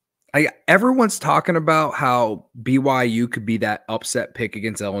 Everyone's talking about how BYU could be that upset pick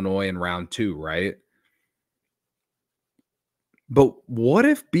against Illinois in round 2, right? But what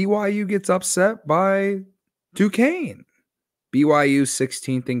if BYU gets upset by Duquesne? BYU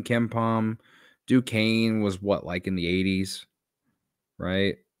 16th in KenPom. Duquesne was what, like in the 80s,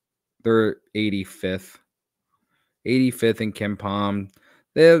 right? They're 85th. 85th in KenPom.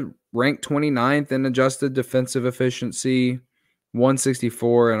 They're ranked 29th in adjusted defensive efficiency,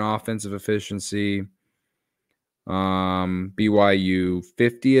 164 in offensive efficiency. BYU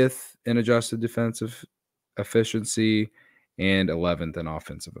 50th in adjusted defensive efficiency and 11th in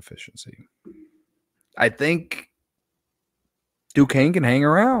offensive efficiency. I think Duquesne can hang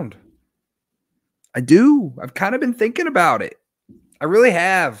around. I do. I've kind of been thinking about it. I really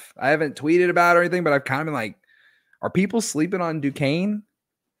have. I haven't tweeted about it or anything, but I've kind of been like, are people sleeping on Duquesne?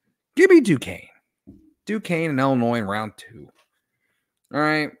 Give me Duquesne. Duquesne and Illinois in round 2. All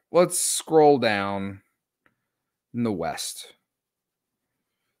right, let's scroll down in the West.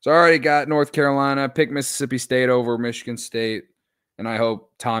 So I already got North Carolina, pick Mississippi State over Michigan State, and I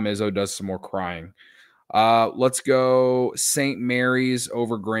hope Tom Izzo does some more crying. Let's go St. Mary's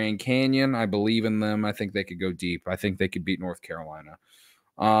over Grand Canyon. I believe in them. I think they could go deep. I think they could beat North Carolina.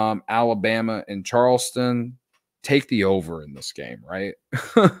 Alabama and Charleston. Take the over in this game, right?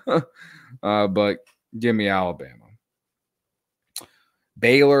 But give me Alabama.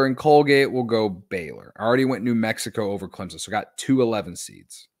 Baylor and Colgate will go Baylor. I already went New Mexico over Clemson, so got 2 11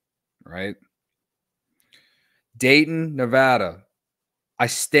 seeds, right? Dayton, Nevada. I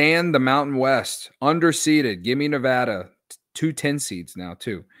stand the Mountain West. Underseeded. Give me Nevada. 2 10 seeds now,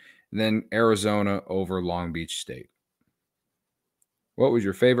 too. And then Arizona over Long Beach State. What was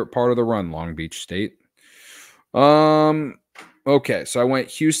your favorite part of the run, Long Beach State? Okay, so I went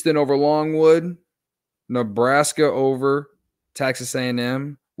Houston over Longwood, Nebraska over Texas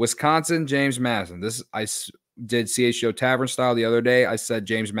A&M, Wisconsin, James Madison. I did CHO Tavern style the other day. I said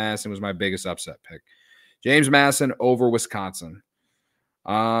James Madison was my biggest upset pick. James Madison over Wisconsin.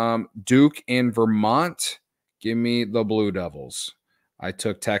 Duke and Vermont. Give me the Blue Devils. I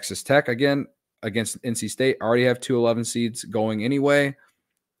took Texas Tech again against NC State. I already have 2 11 seeds going anyway.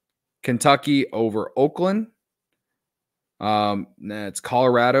 Kentucky over Oakland. It's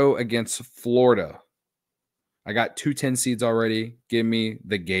Colorado against Florida. I got 2 10 seeds already. Give me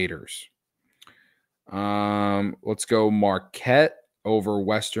the Gators. Let's go Marquette over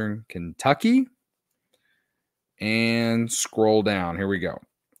Western Kentucky. And scroll down. Here we go.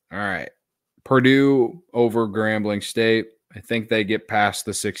 All right. Purdue over Grambling State. I think they get past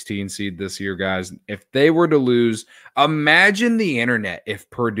the 16 seed this year, guys. If they were to lose, imagine the internet if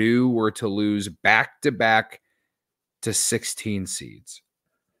Purdue were to lose back-to-back to 16 seeds.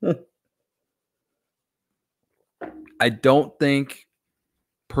 I don't think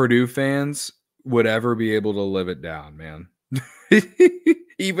Purdue fans would ever be able to live it down, man.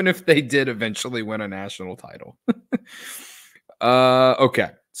 Even if they did eventually win a national title.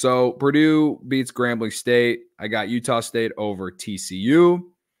 Okay. So Purdue beats Grambling State. I got Utah State over TCU.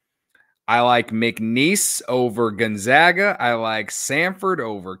 I like McNeese over Gonzaga. I like Samford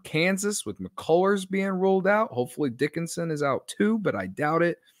over Kansas with McCullers being ruled out. Hopefully Dickinson is out too, but I doubt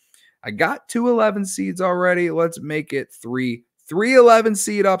it. I got 2 11 seeds already. Let's make it 3 11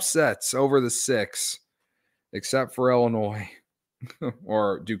 seed upsets over the 6, except for Illinois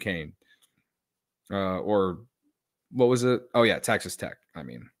or Duquesne. Or what was it? Oh, yeah, Texas Tech. I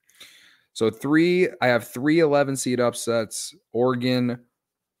mean, so I have 3 11 seed upsets. Oregon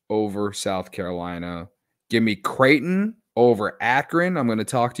over South Carolina. Give me Creighton over Akron. I'm going to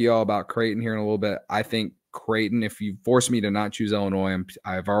talk to you all about Creighton here in a little bit. I think Creighton, if you force me to not choose Illinois,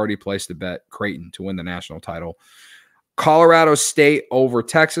 I've already placed a bet Creighton to win the national title. Colorado State over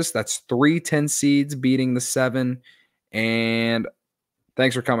Texas. That's 3 10 seeds beating the 7. And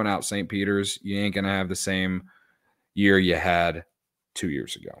thanks for coming out, St. Peter's. You ain't going to have the same year you had 2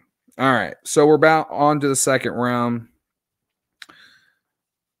 years ago. All right, so we're about on to the second round.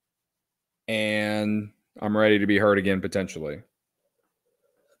 And I'm ready to be hurt again, potentially.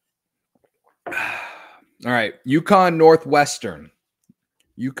 All right, UConn Northwestern.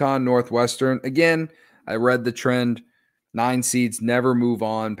 UConn Northwestern. Again, I read the trend. 9 seeds never move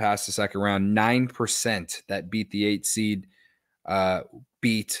on past the second round. 9% that beat the 8 seed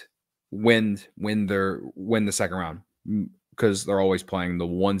win the second round. because they're always playing the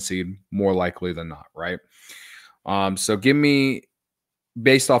 1 seed more likely than not, right? So give me,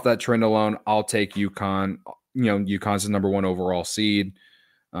 based off that trend alone, I'll take UConn. You know, UConn's the number 1 overall seed.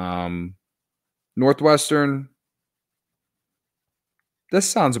 Northwestern, this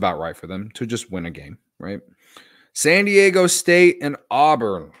sounds about right for them to just win a game, right? San Diego State and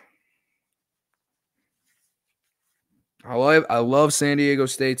Auburn. I love San Diego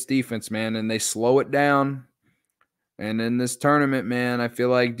State's defense, man, and they slow it down. And in this tournament, man, I feel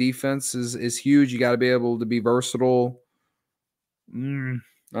like defense is huge. You got to be able to be versatile. I don't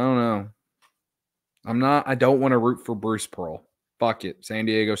know. I don't want to root for Bruce Pearl. Fuck it. San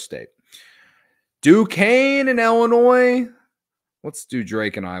Diego State. Duquesne and Illinois. Let's do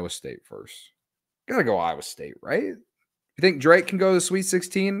Drake and Iowa State first. Gotta go Iowa State, right? You think Drake can go to the Sweet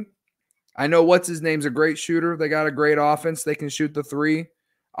 16? I know what's his name's a great shooter. They got a great offense. They can shoot the 3.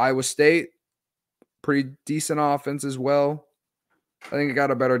 Iowa State, pretty decent offense as well. I think it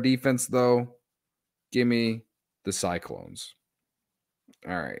got a better defense, though. Give me the Cyclones.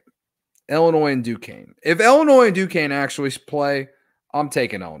 All right. Illinois and Duquesne. If Illinois and Duquesne actually play, I'm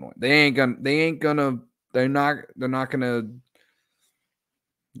taking Illinois. They're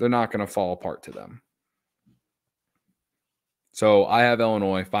not gonna fall apart to them. So I have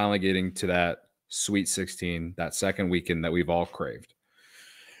Illinois finally getting to that Sweet 16, that second weekend that we've all craved.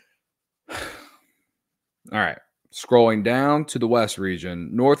 All right. Scrolling down to the West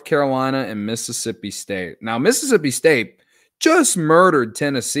region, North Carolina and Mississippi State. Now, Mississippi State just murdered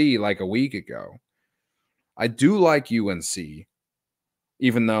Tennessee like a week ago. I do like UNC,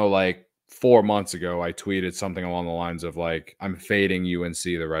 even though like 4 months ago I tweeted something along the lines of like, I'm fading UNC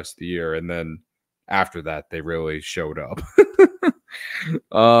the rest of the year. And then after that, they really showed up.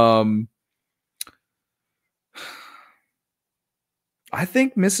 I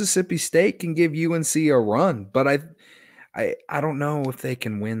think Mississippi State can give UNC a run, but I don't know if they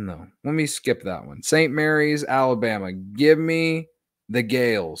can win, though. Let me skip that one. St. Mary's, Alabama. Give me the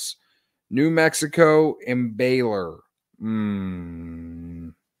Gales. New Mexico and Baylor.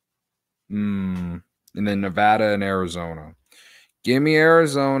 And then Nevada and Arizona. Give me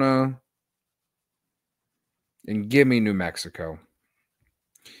Arizona. And give me New Mexico.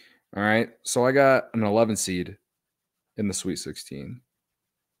 All right. So I got an 11 seed in the Sweet 16.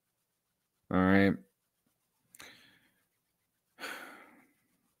 All right.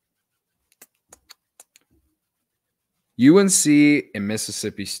 UNC and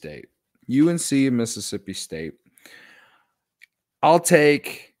Mississippi State. UNC and Mississippi State. I'll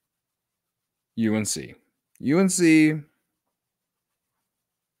take UNC. UNC,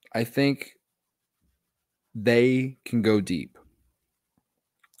 I think they can go deep.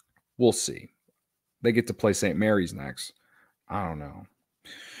 We'll see. They get to play St. Mary's next. I don't know.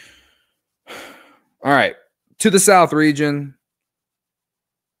 All right. To the South region.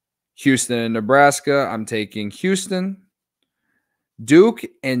 Houston and Nebraska. I'm taking Houston. Duke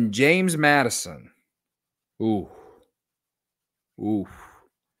and James Madison. Ooh.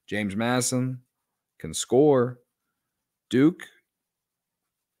 James Madison can score. Duke,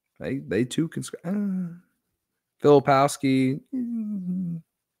 they too can score. Filipowski,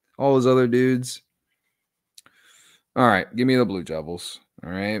 all those other dudes. All right, give me the Blue Devils. All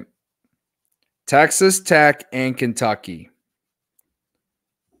right. Texas Tech and Kentucky.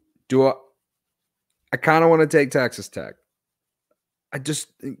 I kind of want to take Texas Tech.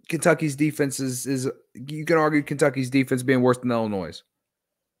 Kentucky's defense is you can argue Kentucky's defense being worse than Illinois'.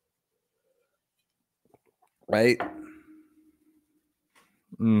 Right?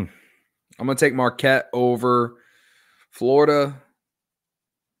 I'm going to take Marquette over Florida.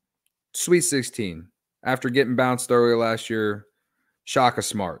 Sweet 16. After getting bounced earlier last year, Shaka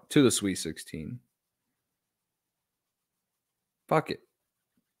Smart to the Sweet 16. Fuck it.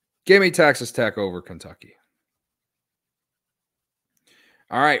 Give me Texas Tech over Kentucky.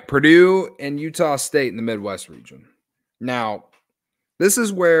 All right, Purdue and Utah State in the Midwest region. Now, this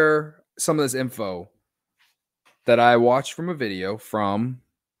is where some of this info that I watched from a video from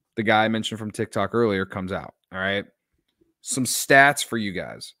the guy I mentioned from TikTok earlier comes out. All right. Some stats for you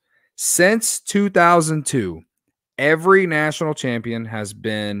guys. Since 2002, every national champion has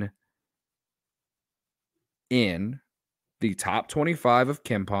been in the top 25 of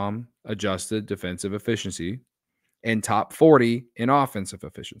KenPom adjusted defensive efficiency and top 40 in offensive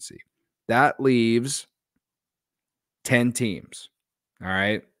efficiency. That leaves 10 teams. All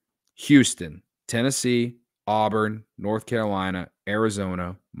right. Houston, Tennessee, Auburn, North Carolina,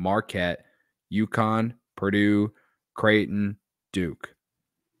 Arizona, Marquette, UConn, Purdue, Creighton, Duke.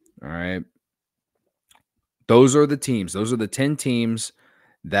 All right. Those are the teams. Those are the 10 teams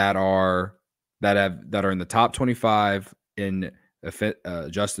that are in the top 25 in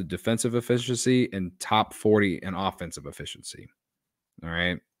adjusted defensive efficiency and top 40 in offensive efficiency. All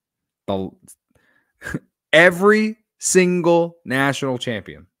right. Every single national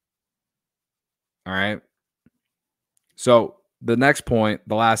champion. All right. So the next point,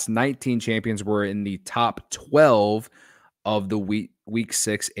 the last 19 champions were in the top 12 of the week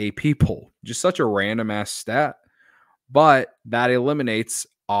 6 AP poll. Just such a random ass stat, but that eliminates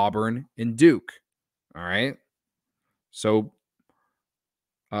Auburn and Duke. All right. So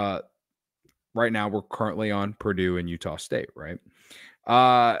right now we're currently on Purdue and Utah State, right?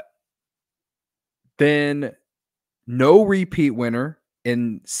 Then no repeat winner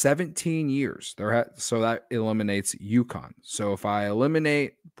in 17 years. So that eliminates UConn. So if I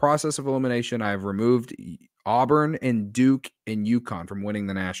eliminate process of elimination, I've removed Auburn and Duke and UConn from winning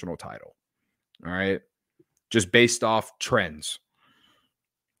the national title. All right. Just based off trends.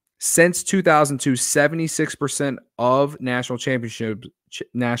 Since 2002, 76% of national champions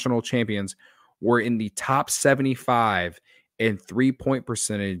were in the top 75 in 3-point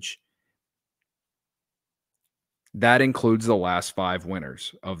percentage. That includes the last 5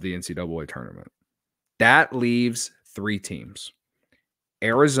 winners of the NCAA tournament. That leaves 3 teams: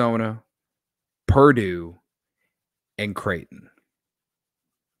 Arizona, Purdue, and Creighton.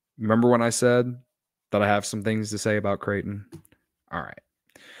 Remember when I said that I have some things to say about Creighton? All right.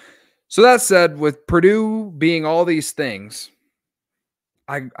 So that said, with Purdue being all these things,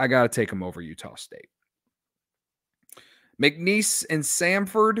 I got to take them over Utah State. McNeese and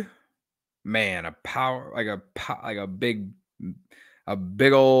Samford, man, a big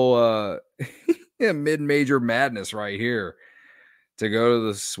old mid-major madness right here to go to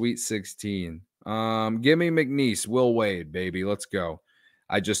the Sweet 16. Give me McNeese, Will Wade, baby. Let's go.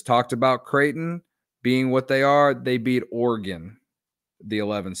 I just talked about Creighton being what they are. They beat Oregon, the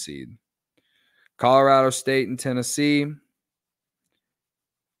 11 seed. Colorado State and Tennessee.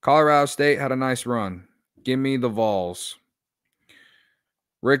 Colorado State had a nice run. Give me the Vols.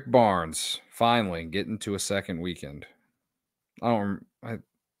 Rick Barnes, finally getting to a second weekend. I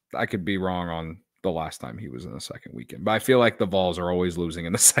could be wrong on the last time he was in the second weekend, but I feel like the Vols are always losing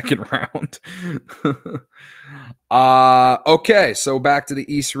in the second round. Okay, so back to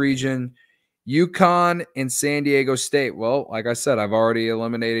the East region. UConn and San Diego State. Well, like I said, I've already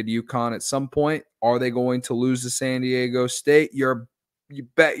eliminated UConn at some point. Are they going to lose to San Diego State? You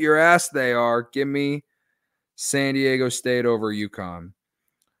bet your ass they are. Give me San Diego State over UConn.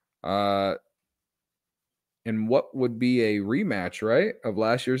 And what would be a rematch, right, of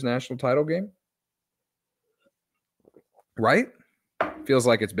last year's national title game? Right? Feels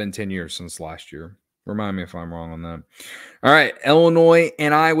like it's been 10 years since last year. Remind me if I'm wrong on that. All right, Illinois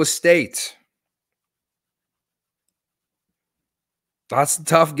and Iowa State. That's a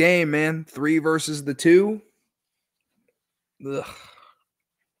tough game, man. 3 versus the 2. Ugh.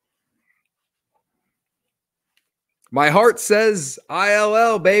 My heart says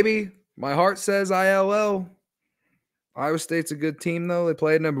ILL, baby. My heart says ILL. Iowa State's a good team, though. They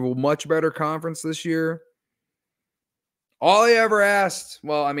played in a much better conference this year. All I ever asked,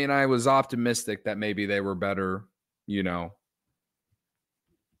 well, I mean, I was optimistic that maybe they were better,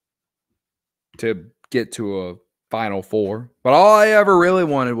 to get to a Final Four. But all I ever really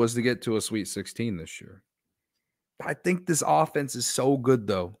wanted was to get to a Sweet 16 this year. I think this offense is so good,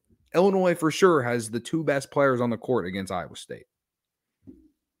 though. Illinois for sure has the 2 best players on the court against Iowa State.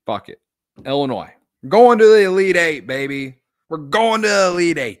 Fuck it. Illinois. We're going to the Elite 8, baby. We're going to the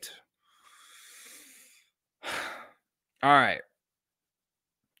Elite 8. All right.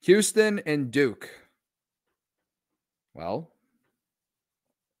 Houston and Duke. Well,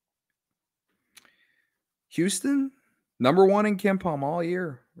 Houston, #1 in KenPom all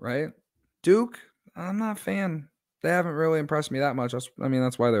year, right? Duke, I'm not a fan. They haven't really impressed me that much.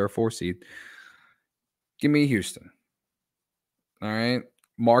 That's why they're a 4 seed. Give me Houston. All right.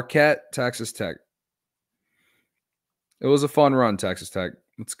 Marquette, Texas Tech. It was a fun run, Texas Tech.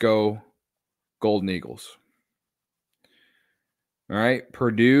 Let's go Golden Eagles. All right.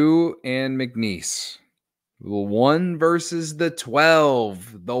 Purdue and McNeese. The 1 versus the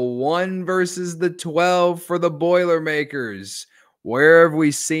 12. The 1 versus the 12 for the Boilermakers. Where have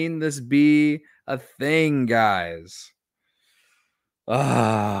we seen this be a thing, guys?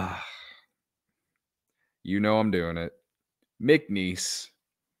 I'm doing it. McNeese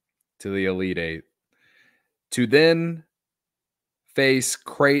to the Elite 8. To then face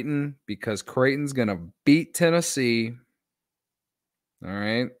Creighton, because Creighton's going to beat Tennessee. All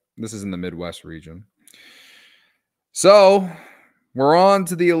right. This is in the Midwest region. So we're on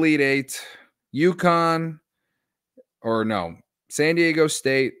to the Elite 8. San Diego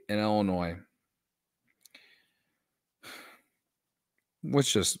State and Illinois.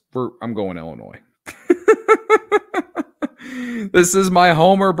 I'm going Illinois. This is my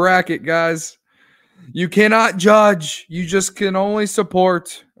homer bracket, guys. You cannot judge. You just can only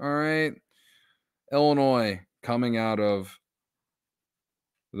support. All right. Illinois coming out of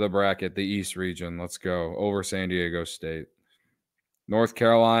the bracket, the East region. Let's go. Over San Diego State. North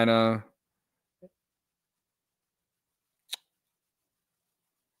Carolina.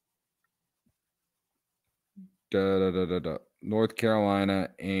 North Carolina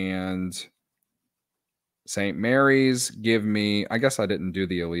and St. Mary's. Give me, I guess I didn't do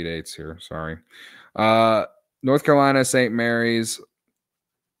the Elite Eights here. Sorry. North Carolina, St. Mary's.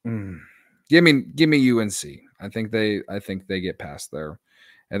 Give me UNC. I think they get past there.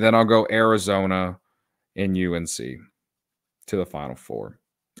 And then I'll go Arizona and UNC to the Final Four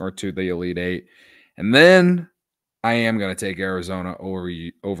or to the Elite Eight. And then I am going to take Arizona over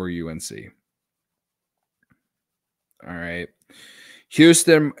UNC. All right.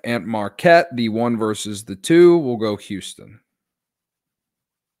 Houston and Marquette, the 1 versus the 2. We'll go Houston.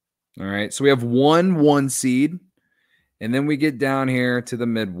 All right. So we have 1 seed. And then we get down here to the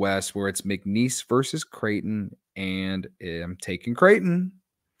Midwest where it's McNeese versus Creighton. And I'm taking Creighton.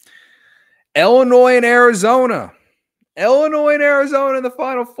 Illinois and Arizona. Illinois and Arizona in the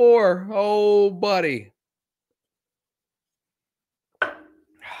Final Four. Oh, buddy.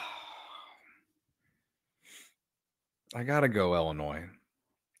 I got to go Illinois.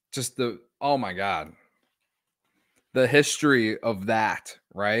 Just oh my God. The history of that,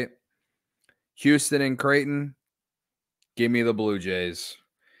 right? Houston and Creighton, give me the Blue Jays.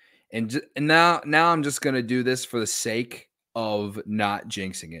 And now I'm just going to do this for the sake of not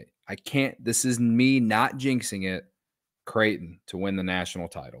jinxing it. I can't. This is me not jinxing it. Creighton to win the national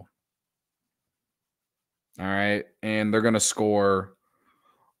title. All right. And they're going to score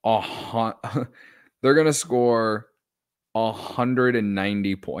they're going to score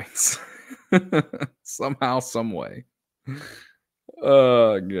 190 points. Somehow, some way.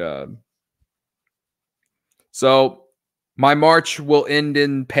 Oh, God. So my March will end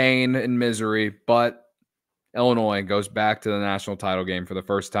in pain and misery, but Illinois goes back to the national title game for the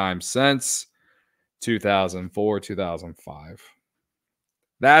first time since 2004, 2005.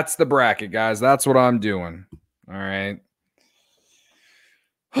 That's the bracket, guys. That's what I'm doing. All right.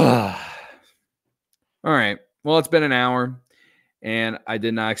 All right. Well, it's been an hour, and I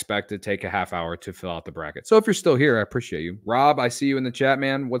did not expect to take a half hour to fill out the bracket. So if you're still here, I appreciate you. Rob, I see you in the chat,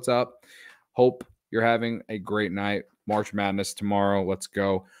 man. What's up? Hope you're having a great night. March Madness tomorrow. Let's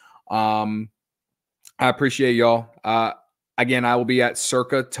go. I appreciate y'all. Again, I will be at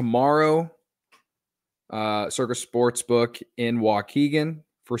Circa tomorrow. Circa Sportsbook in Waukegan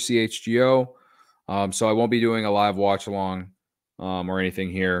for CHGO. So I won't be doing a live watch along or anything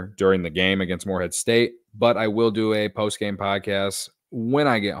here during the game against Morehead State, but I will do a post-game podcast when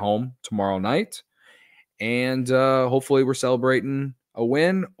I get home tomorrow night. And hopefully we're celebrating a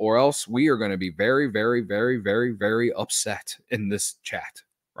win, or else we are going to be very, very, very, very, very upset in this chat,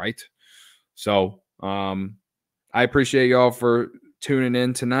 right? So I appreciate y'all for tuning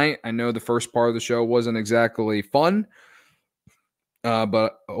in tonight. I know the first part of the show wasn't exactly fun,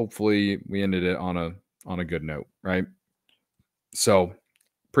 but hopefully we ended it on a good note, right? So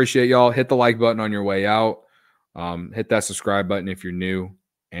appreciate y'all. Hit the like button on your way out. Hit that subscribe button if you're new.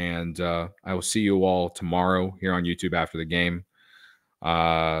 And I will see you all tomorrow here on YouTube after the game.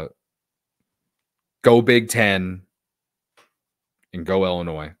 Go Big Ten and go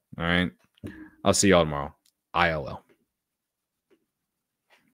Illinois. All right. I'll see y'all tomorrow. ILL.